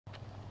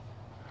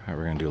Alright,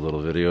 we're going to do a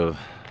little video of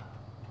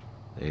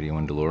the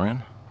 81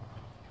 DeLorean.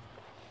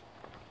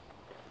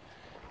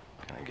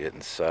 Kind of get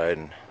inside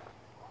and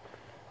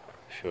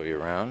show you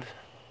around.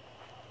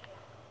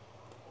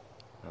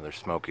 Another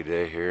smoky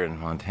day here in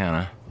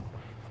Montana.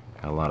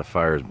 Got a lot of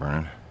fires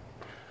burning.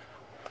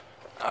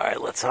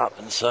 Alright, let's hop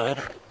inside.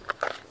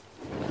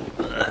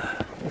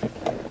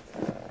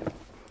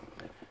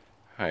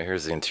 Alright,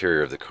 here's the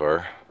interior of the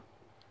car.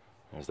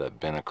 There's that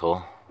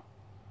binnacle.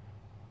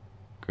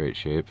 Great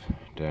shape.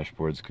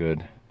 Dashboard's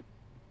good.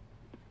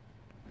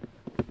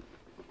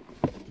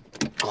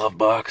 Glove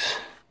box.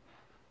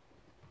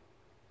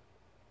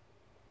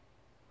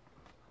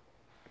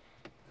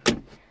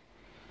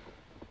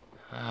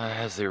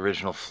 Has the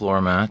original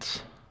floor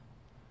mats.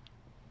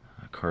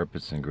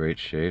 Carpet's in great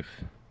shape.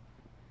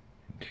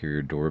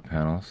 Interior door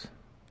panels.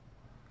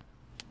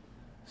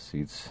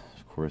 Seats,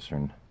 of course, are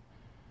in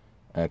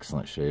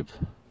excellent shape.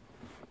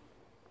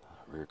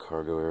 Rear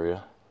cargo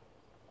area.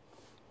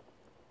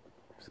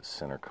 There's the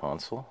center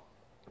console.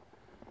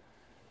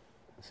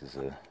 This is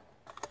a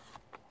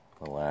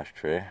little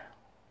ashtray.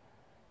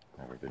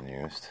 Never been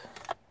used.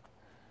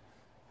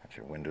 Got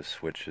your window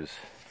switches.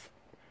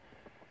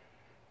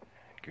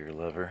 Gear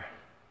lever.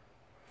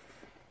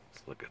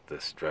 Let's look at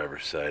this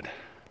driver's side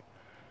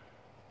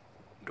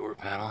door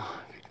panel,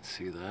 if you can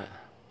see that.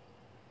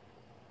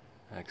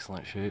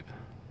 Excellent shape.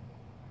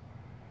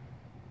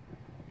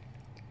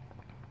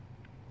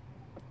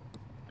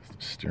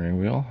 Steering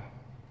wheel.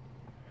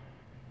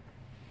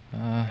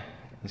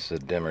 This is a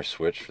dimmer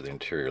switch for the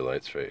interior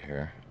lights right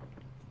here.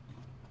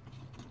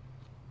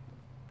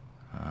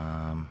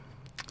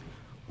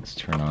 Let's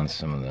turn on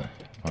some of the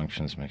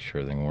functions, make sure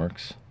everything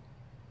works.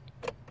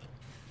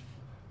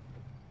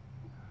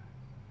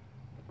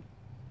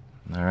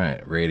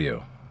 Alright,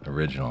 radio,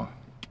 original.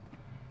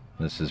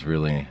 This is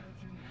really...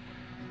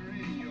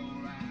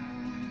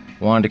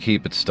 wanted to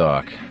keep it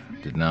stock.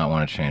 Did not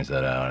want to change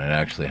that out. It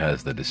actually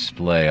has the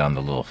display on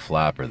the little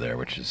flapper there,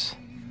 which is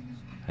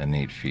a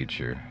neat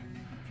feature.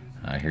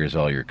 Here's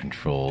all your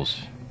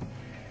controls.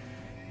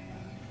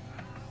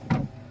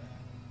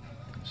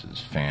 This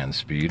is fan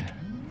speed.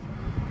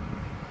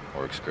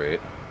 Works great.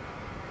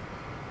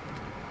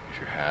 Here's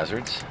your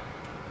hazards.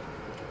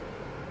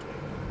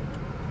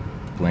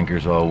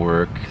 Blinkers all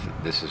work.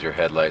 This is your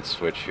headlight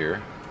switch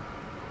here.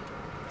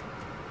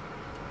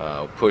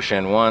 Push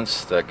in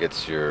once, that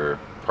gets your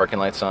parking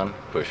lights on.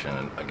 Push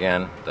in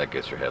again, that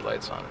gets your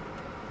headlights on.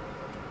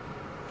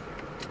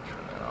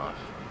 Turn that off.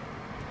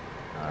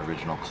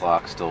 Original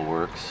clock still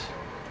works.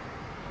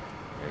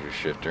 Here's your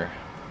shifter.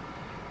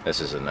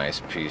 This is a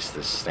nice piece,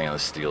 this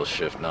stainless steel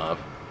shift knob.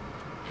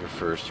 Your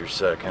first, your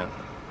second,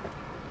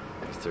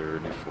 your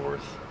third, your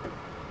fourth,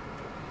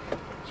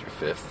 your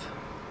fifth.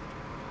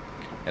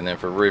 And then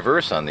for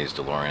reverse on these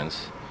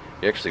DeLoreans,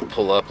 you actually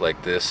pull up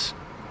like this,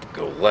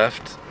 go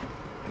left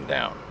and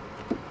down,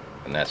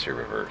 and that's your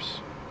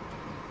reverse.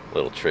 A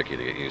little tricky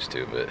to get used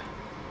to, but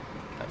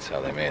that's how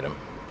they made them.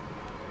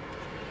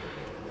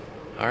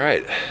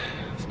 Alright,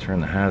 let's turn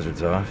the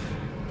hazards off.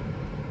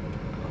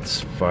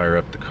 Let's fire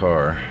up the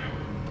car.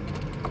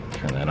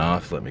 Turn that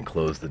off, let me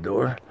close the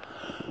door.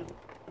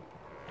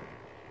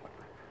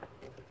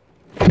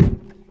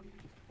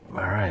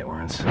 Alright, we're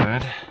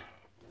inside.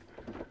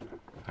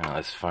 Alright,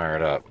 let's fire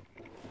it up.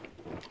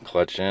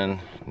 Clutch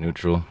in,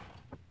 neutral.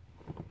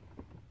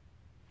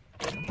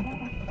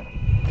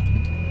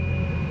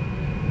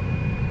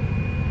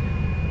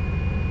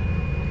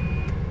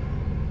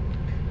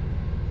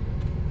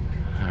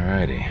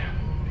 Alrighty.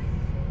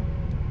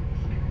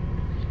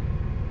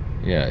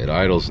 Yeah, it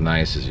idles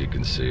nice, as you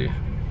can see.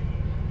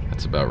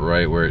 That's about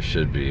right where it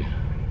should be.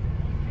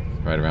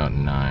 Right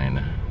around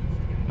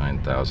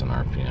 9,000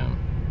 RPM.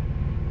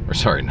 Or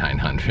sorry,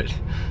 900.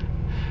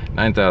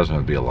 9,000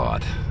 would be a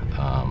lot.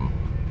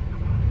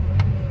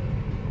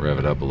 Rev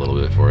it up a little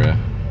bit for you.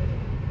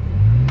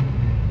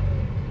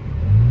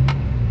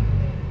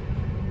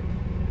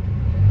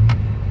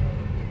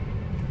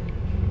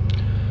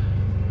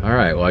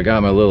 Alright, well, I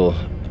got my little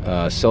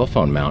cell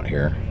phone mount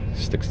here.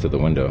 Sticks to the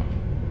window.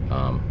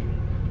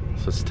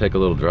 So let's take a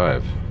little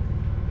drive.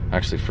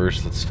 Actually,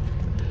 first let's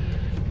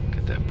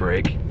get that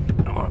brake.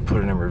 I want to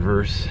put it in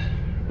reverse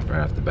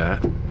right off the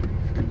bat.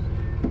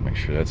 Make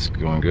sure that's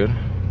going good.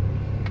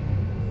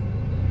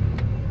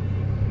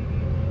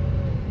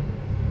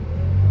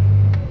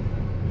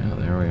 Yeah,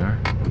 there we are.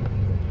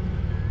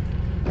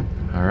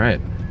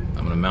 Alright,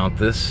 I'm gonna mount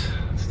this.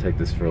 Let's take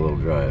this for a little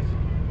drive.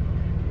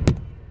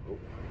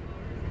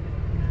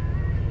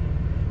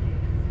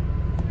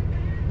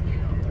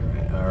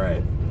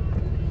 Alright.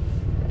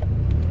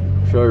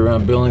 Show you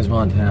around Billings,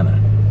 Montana.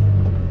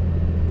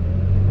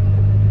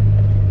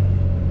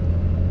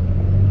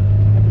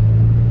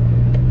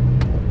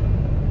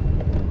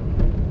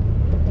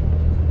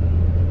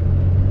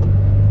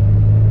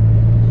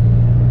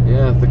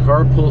 Yeah, if the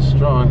car pulls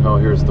strong, oh,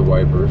 here's the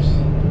wipers.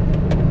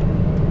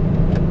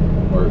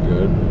 We're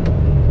good.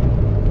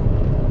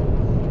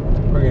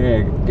 We're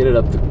gonna get it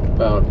up to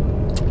about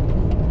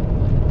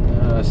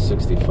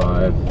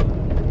 65.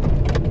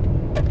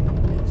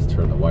 Let's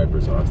turn the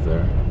wipers off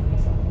there.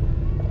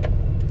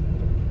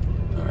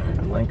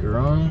 Alright, blinker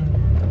on.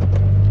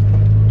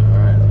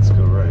 Alright, let's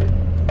go right.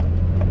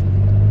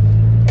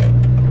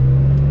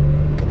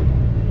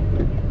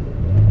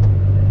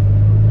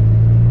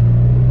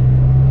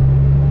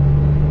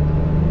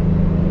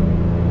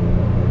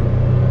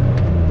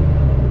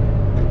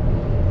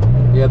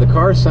 Yeah, the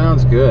car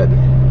sounds good.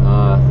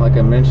 Like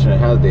I mentioned, it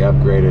had the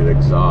upgraded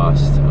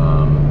exhaust.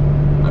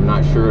 I'm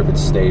not sure if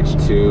it's stage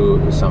 2,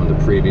 it was something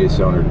the previous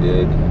owner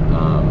did.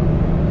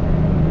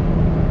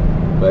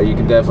 But you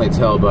can definitely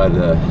tell by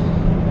the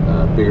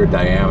bigger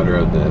diameter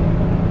of the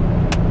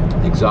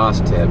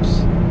exhaust tips,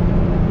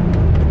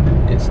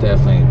 it's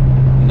definitely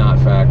not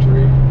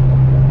factory.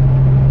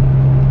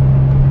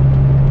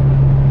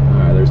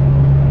 Alright, there's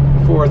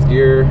 4th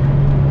gear.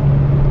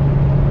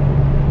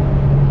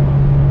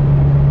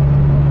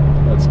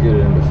 Let's get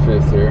it into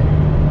 5th here.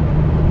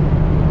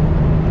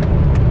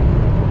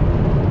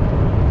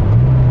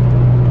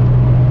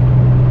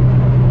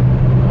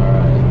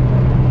 Alright.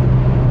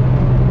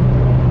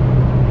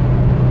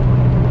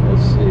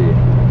 Let's see.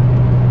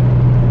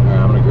 Alright,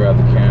 I'm going to grab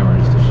the camera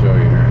just to show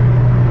you here.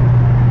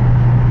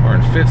 We're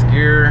in 5th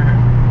gear.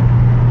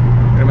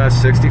 At about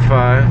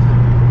 65.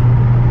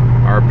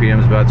 RPM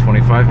is about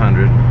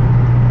 2,500.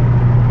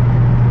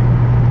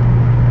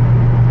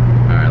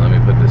 Alright, let me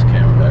put this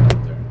camera back up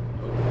there.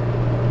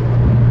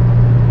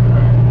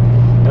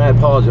 I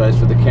apologize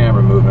for the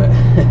camera movement.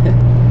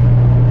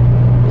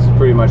 This is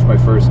pretty much my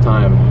first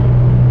time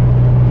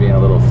being a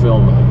little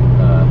film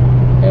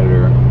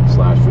editor /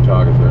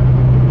 photographer.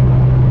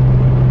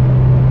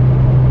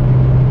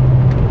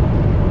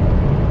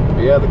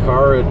 But yeah, the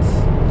car,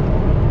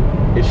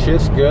 it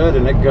shifts good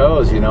and it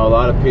goes. You know, a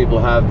lot of people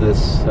have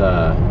this,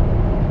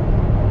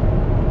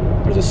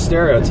 there's a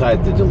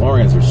stereotype that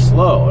DeLoreans are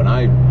slow, and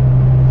I,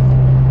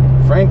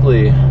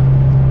 frankly,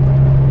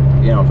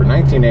 you know, for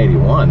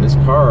 1981, this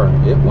car,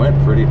 it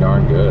went pretty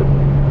darn good.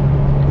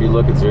 If you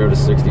look at 0 to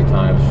 60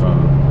 times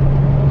from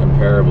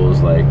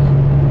comparables like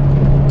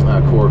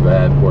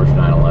Corvette, Porsche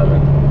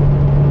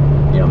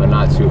 911, you know, they're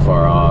not too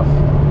far off.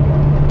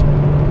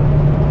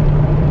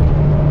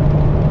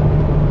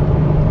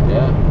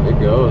 Yeah, it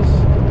goes.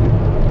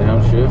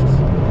 Downshift.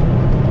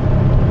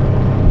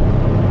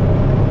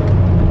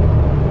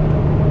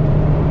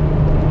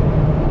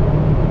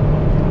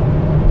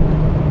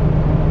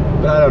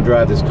 But I don't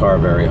drive this car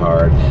very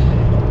hard.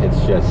 It's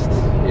just,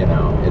 you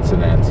know, it's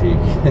an antique.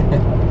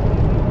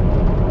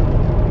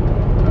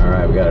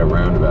 Alright, we got a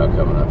roundabout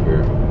coming up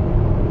here.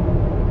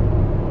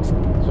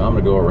 So I'm going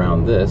to go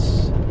around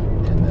this,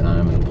 and then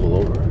I'm going to pull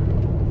over.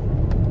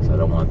 Because I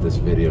don't want this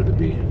video to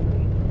be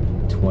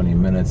 20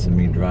 minutes of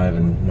me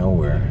driving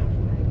nowhere.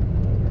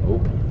 Oh,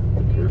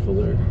 be careful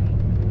there.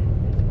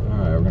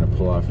 Alright, we're going to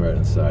pull off right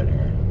inside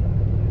here.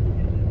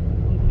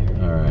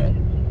 Alright.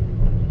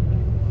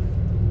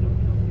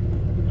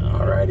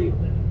 Alrighty.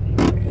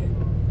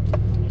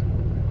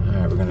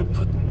 Alright, we're gonna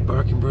put the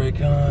parking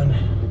brake on.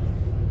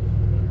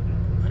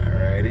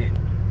 Alrighty.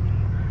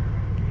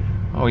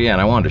 Oh yeah,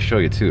 and I wanted to show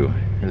you too.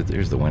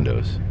 Here's the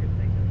windows.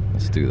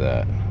 Let's do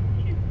that.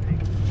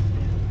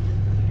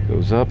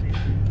 Goes up,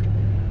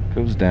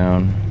 goes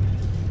down.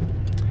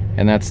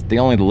 And that's the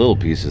little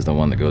piece is the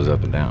one that goes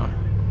up and down.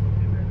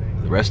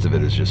 The rest of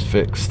it is just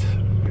fixed.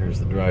 Here's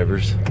the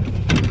driver's.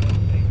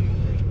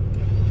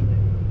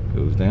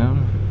 Goes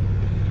down.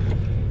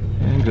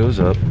 And goes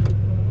up.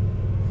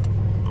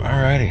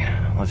 Alrighty,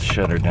 let's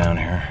shut her down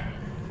here.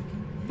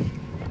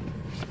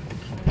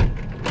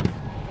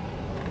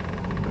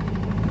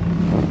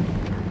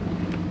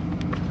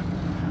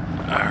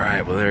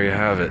 Alright, well there you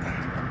have it.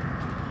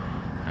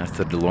 That's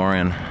the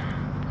DeLorean.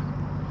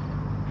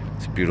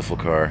 It's a beautiful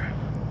car.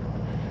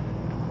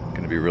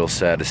 Gonna be real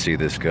sad to see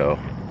this go.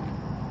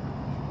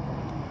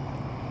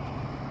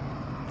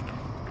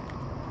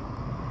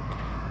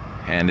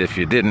 And if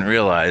you didn't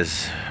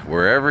realize,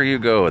 wherever you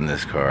go in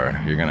this car,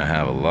 you're gonna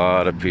have a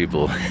lot of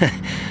people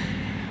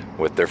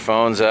with their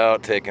phones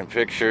out taking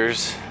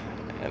pictures,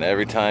 and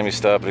every time you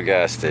stop at a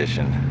gas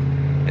station,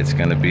 it's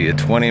gonna be a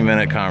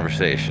 20-minute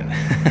conversation.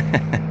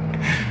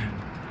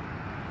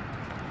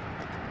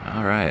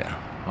 All right.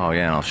 Oh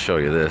yeah, and I'll show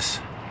you this.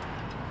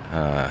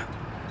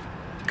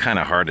 Kind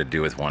of hard to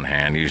do with one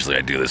hand. Usually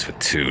I do this with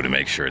two to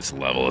make sure it's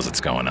level as it's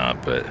going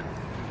up, but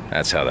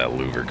that's how that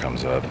louver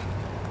comes up.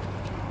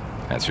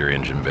 That's your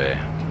engine bay.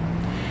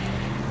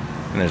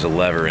 And there's a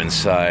lever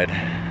inside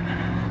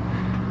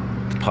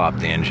to pop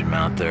the engine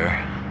mount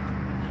there.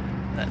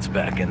 That's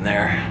back in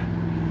there,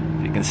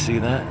 if you can see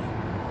that.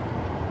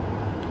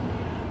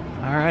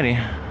 Alrighty.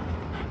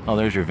 Oh,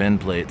 there's your VIN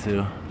plate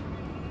too.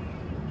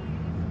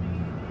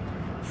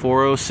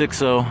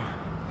 4060.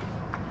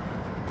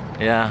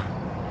 Yeah,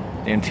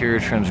 the interior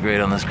trim's great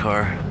on this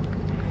car,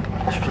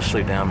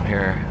 especially down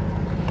here.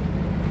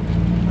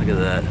 Look at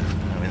that.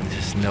 I mean,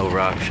 just no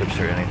rock chips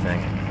or anything.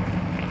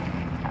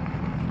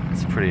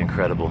 It's pretty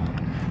incredible.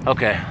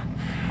 Okay,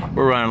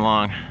 we're running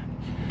long.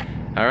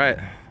 All right,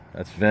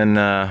 that's VIN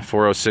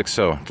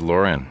 4060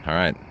 DeLorean. All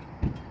right,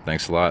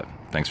 thanks a lot.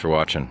 Thanks for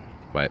watching.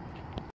 Bye.